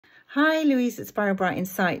Hi Louise at Spiral Bright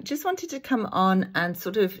Insight. Just wanted to come on and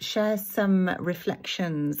sort of share some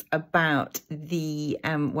reflections about the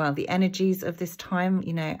the energies of this time.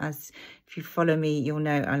 You know, as if you follow me, you'll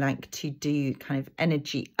know I like to do kind of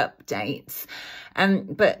energy updates.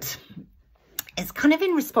 But it's kind of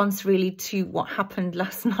in response really to what happened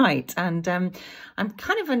last night, and I'm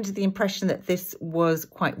kind of under the impression that this was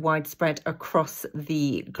quite widespread across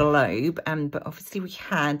the globe, but obviously we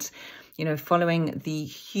had, you know, following the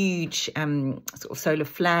huge sort of solar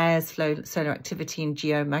flares, solar activity and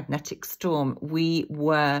geomagnetic storm, we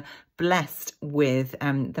were blessed with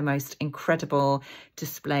the most incredible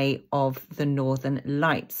display of the northern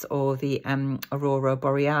lights, or the Aurora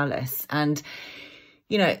Borealis. And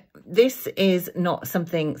you know, this is not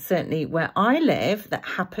something, certainly where I live, that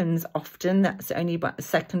happens often. That's only about the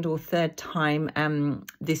second or third time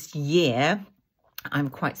this year. I'm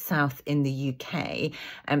quite south in the UK,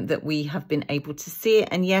 that we have been able to see it.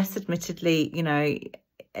 And yes, admittedly, you know,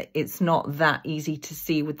 it's not that easy to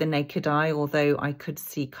see with the naked eye, although I could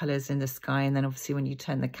see colours in the sky. And then obviously when you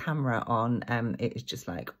turn the camera on, it is just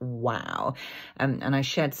like, wow. And I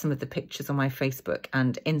shared some of the pictures on my Facebook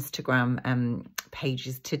and Instagram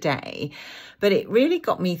pages today. But it really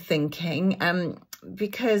got me thinking,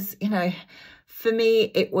 because, you know, for me,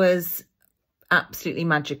 it was absolutely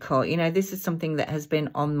magical. You know, this is something that has been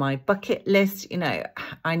on my bucket list. You know,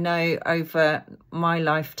 I know over my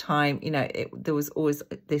lifetime, you know, there was always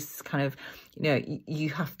this kind of, you know, you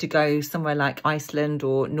have to go somewhere like Iceland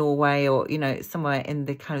or Norway, or, you know, somewhere in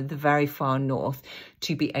the kind of the very far north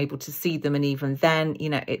to be able to see them. And even then, you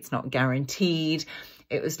know, it's not guaranteed.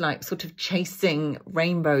 It was like sort of chasing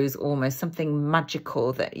rainbows, almost something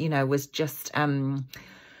magical that, you know, was just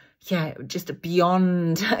yeah, just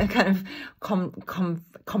beyond kind of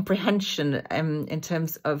comprehension in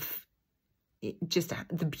terms of just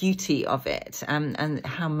the beauty of it, and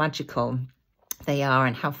how magical they are,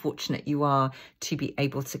 and how fortunate you are to be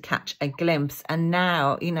able to catch a glimpse. And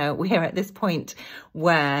now, you know, we're at this point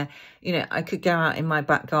where, you know, I could go out in my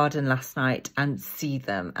back garden last night and see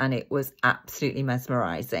them, and it was absolutely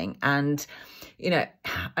mesmerizing. And, you know,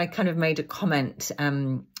 I kind of made a comment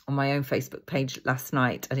on my own Facebook page last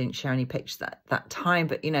night. I didn't share any pictures that time,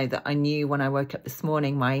 but, you know, that I knew when I woke up this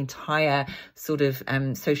morning, my entire sort of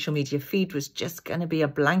social media feed was just going to be a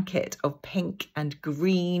blanket of pink and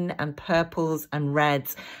green and purples and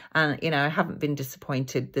reds. And, you know, I haven't been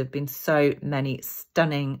disappointed. There have been so many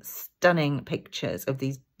stunning pictures of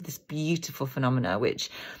this beautiful phenomena, which,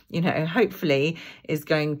 you know, hopefully is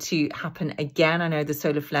going to happen again. I know the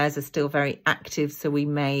solar flares are still very active, so we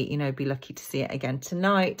may, you know, be lucky to see it again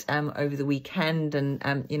tonight, over the weekend.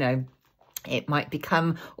 And, you know, it might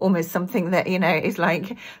become almost something that, you know, is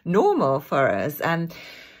like normal for us.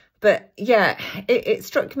 But yeah, it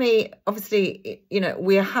struck me, obviously, you know,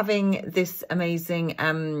 we're having this amazing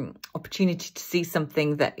opportunity to see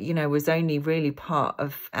something that, you know, was only really part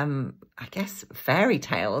of, I guess, fairy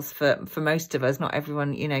tales for most of us. Not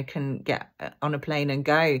everyone, you know, can get on a plane and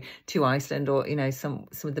go to Iceland, or, you know, some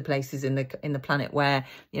of the places in the planet where,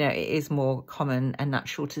 you know, it is more common and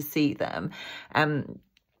natural to see them.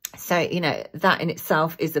 So, you know, that in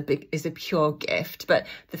itself is a pure gift. But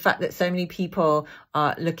the fact that so many people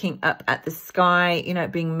are looking up at the sky, you know,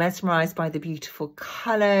 being mesmerized by the beautiful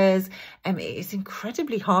colors, it is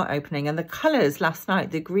incredibly heart-opening. And the colors last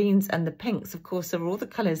night, the greens and the pinks, of course, are all the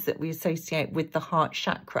colors that we associate with the heart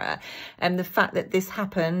chakra. And the fact that this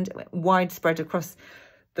happened widespread across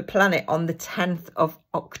the planet on the 10th of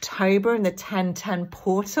October in the 1010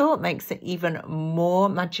 portal makes it even more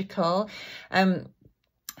magical.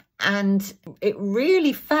 And it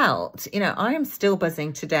really felt, you know, I am still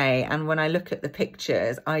buzzing today. And when I look at the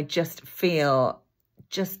pictures, I just feel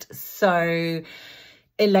just so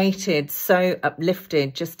elated, so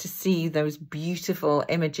uplifted just to see those beautiful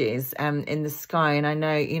images in the sky. And I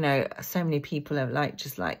know, you know, so many people are like,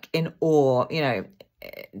 just like in awe, you know,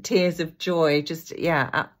 tears of joy, just,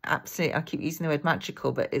 yeah, absolutely. I keep using the word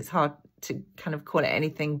magical, but it's hard to kind of call it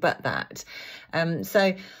anything but that.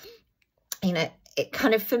 So, you know, it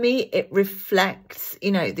kind of, for me, it reflects,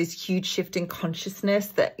 you know, this huge shift in consciousness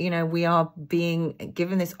that, you know, we are being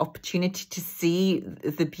given this opportunity to see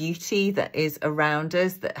the beauty that is around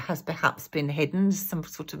us, that has perhaps been hidden, some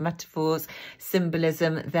sort of metaphors,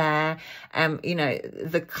 symbolism there. You know,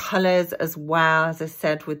 the colours as well, as I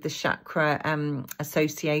said, with the chakra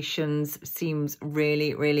associations seems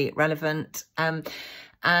really, really relevant.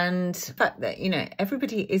 And the fact that, you know,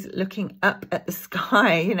 everybody is looking up at the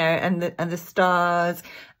sky, you know, and the stars,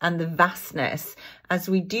 and the vastness. As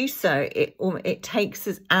we do so, it takes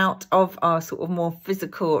us out of our sort of more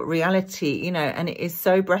physical reality, you know, and it is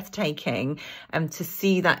so breathtaking to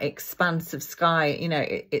see that expanse of sky. You know,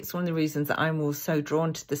 it's one of the reasons that I'm also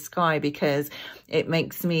drawn to the sky, because it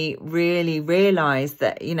makes me really realize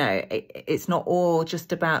that, you know, it's not all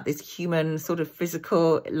just about this human sort of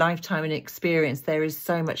physical lifetime and experience. There is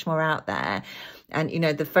so much more out there. And, you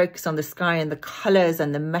know, the focus on the sky and the colours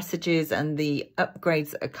and the messages and the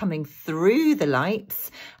upgrades that are coming through the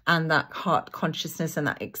lights and that heart consciousness and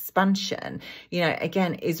that expansion, you know,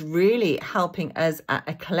 again, is really helping us at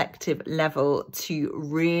a collective level to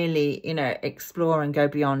really, you know, explore and go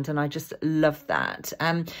beyond. And I just love that.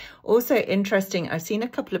 Also interesting, I've seen a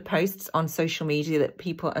couple of posts on social media that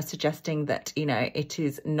people are suggesting that, you know, it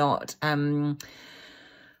is not...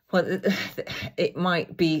 well, it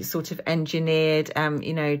might be sort of engineered,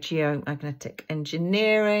 you know, geomagnetic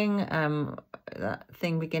engineering, that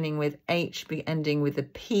thing beginning with H, ending with a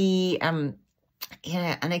P.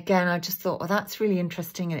 Yeah, and again, I just thought, well, that's really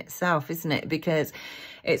interesting in itself, isn't it? Because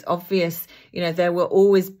it's obvious, you know, there will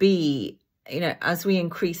always be, you know, as we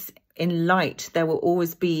increase in light, there will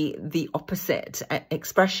always be the opposite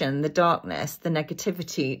expression, the darkness, the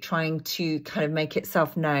negativity, trying to kind of make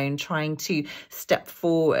itself known, trying to step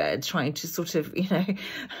forward, trying to sort of, you know,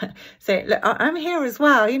 say, look, I'm here as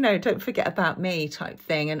well, you know, don't forget about me type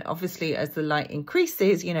thing. And obviously, as the light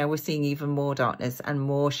increases, you know, we're seeing even more darkness and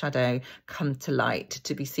more shadow come to light,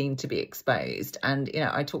 to be seen, to be exposed. And, you know,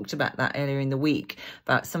 I talked about that earlier in the week,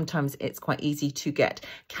 about sometimes it's quite easy to get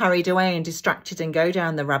carried away and distracted and go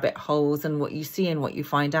down the rabbit holes, and what you see and what you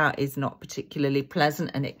find out is not particularly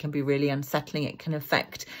pleasant, and it can be really unsettling. It can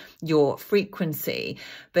affect your frequency,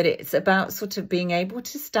 but it's about sort of being able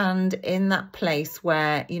to stand in that place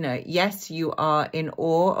where, you know, yes, you are in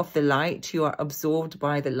awe of the light, you are absorbed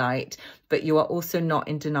by the light, but you are also not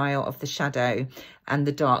in denial of the shadow and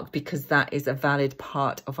the dark, because that is a valid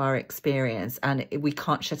part of our experience and we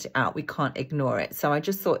can't shut it out, we can't ignore it. So I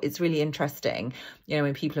just thought it's really interesting, you know,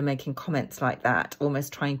 when people are making comments like that,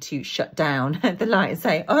 almost trying to shut down the light and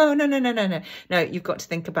say, oh, no, you've got to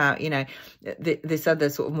think about, you know, this other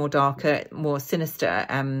sort of more darker, more sinister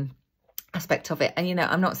aspect of it. And, you know,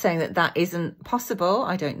 I'm not saying that that isn't possible.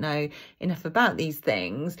 I don't know enough about these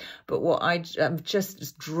things, but what I'm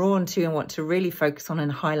just drawn to and want to really focus on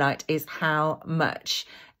and highlight is how much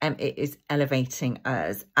it is elevating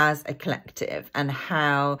us as a collective, and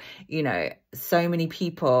how, you know, so many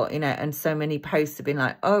people, you know, and so many posts have been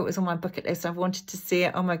like, oh, it was on my bucket list, I've wanted to see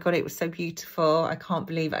it, oh my God, it was so beautiful, I can't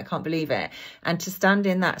believe it. And to stand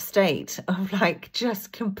in that state of like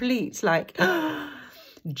just complete like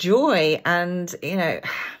joy and, you know,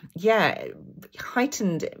 yeah,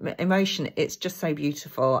 heightened emotion, it's just so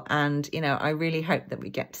beautiful. And, you know, I really hope that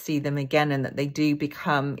we get to see them again and that they do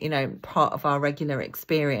become, you know, part of our regular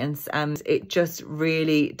experience. And it just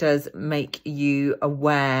really does make you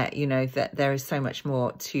aware, you know, that there is so much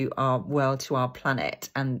more to our world, to our planet,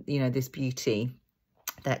 and, you know, this beauty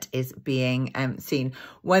that is being seen,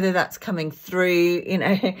 whether that's coming through, you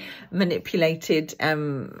know, manipulated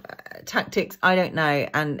tactics, I don't know.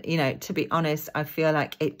 And, you know, to be honest, I feel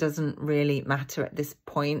like it doesn't really matter at this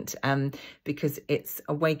point, because it's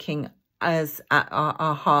awaking us at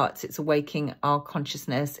our hearts, it's awaking our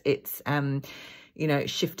consciousness, it's you know,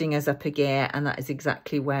 shifting us up a gear, and that is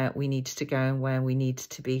exactly where we need to go and where we need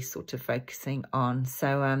to be sort of focusing on.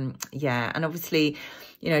 So yeah, and obviously,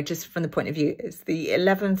 you know, just from the point of view, it's the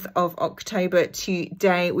 11th of October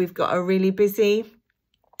today. We've got a really busy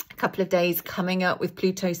couple of days coming up with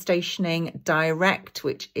Pluto stationing direct,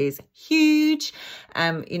 which is huge,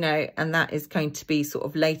 you know, and that is going to be sort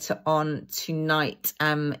of later on tonight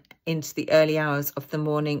into the early hours of the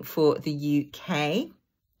morning for the UK.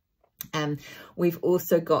 We've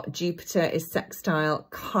also got Jupiter is sextile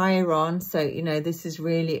Chiron. So, you know, this is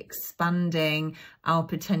really expanding our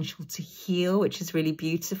potential to heal, which is really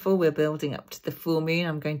beautiful. We're building up to the full moon.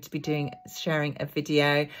 I'm going to be sharing a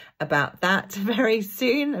video about that very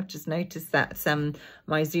soon. I've just noticed that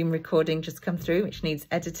my Zoom recording just come through, which needs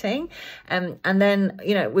editing. And then,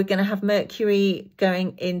 you know, we're going to have Mercury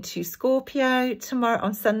going into Scorpio tomorrow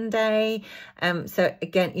on Sunday. So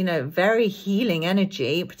again, you know, very healing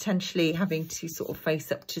energy, potentially having to sort of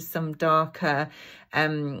face up to some darker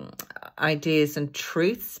ideas and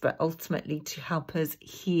truths, but ultimately to help us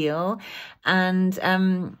heal. And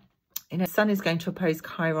you know, Sun is going to oppose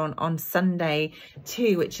Chiron on Sunday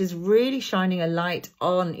too, which is really shining a light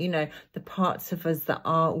on, you know, the parts of us that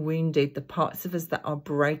are wounded, the parts of us that are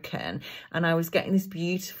broken. And I was getting this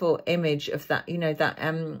beautiful image of that, you know, that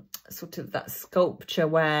sort of that sculpture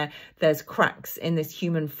where there's cracks in this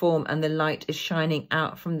human form and the light is shining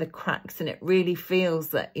out from the cracks, and it really feels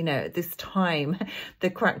that, you know, at this time the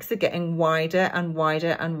cracks are getting wider and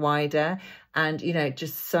wider and wider, and, you know,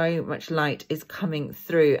 just so much light is coming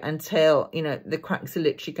through until, you know, the cracks are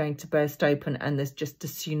literally going to burst open and there's just a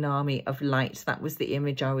tsunami of light. That was the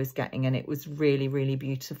image I was getting, and it was really, really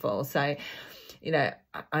beautiful. So, you know,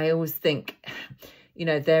 I always think, you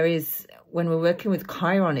know, there is, when we're working with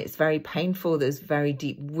Chiron, it's very painful. There's very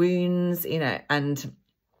deep wounds, you know, and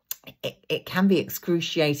it can be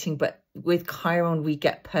excruciating, but with Chiron, we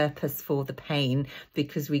get purpose for the pain,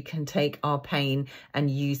 because we can take our pain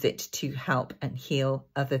and use it to help and heal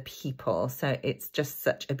other people. So it's just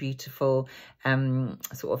such a beautiful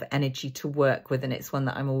sort of energy to work with, and it's one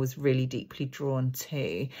that I'm always really deeply drawn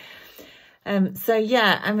to. So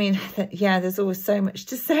yeah, I mean, yeah, there's always so much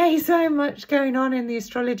to say, so much going on in the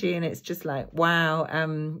astrology, and it's just like, wow.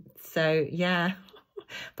 So yeah,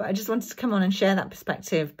 but I just wanted to come on and share that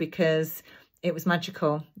perspective because it was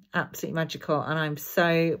magical, absolutely magical. And I'm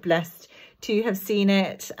so blessed to have seen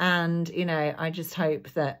it. And, you know, I just hope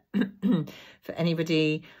that for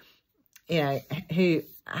anybody, you know, who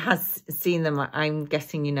has seen them, I'm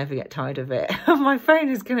guessing you never get tired of it. My phone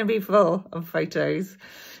is going to be full of photos.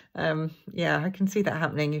 Yeah, I can see that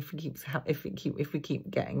happening if we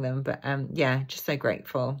keep getting them. But yeah, just so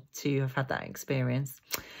grateful to have had that experience.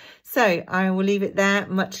 So I will leave it there.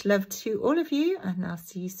 Much love to all of you, and I'll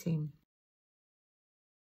see you soon.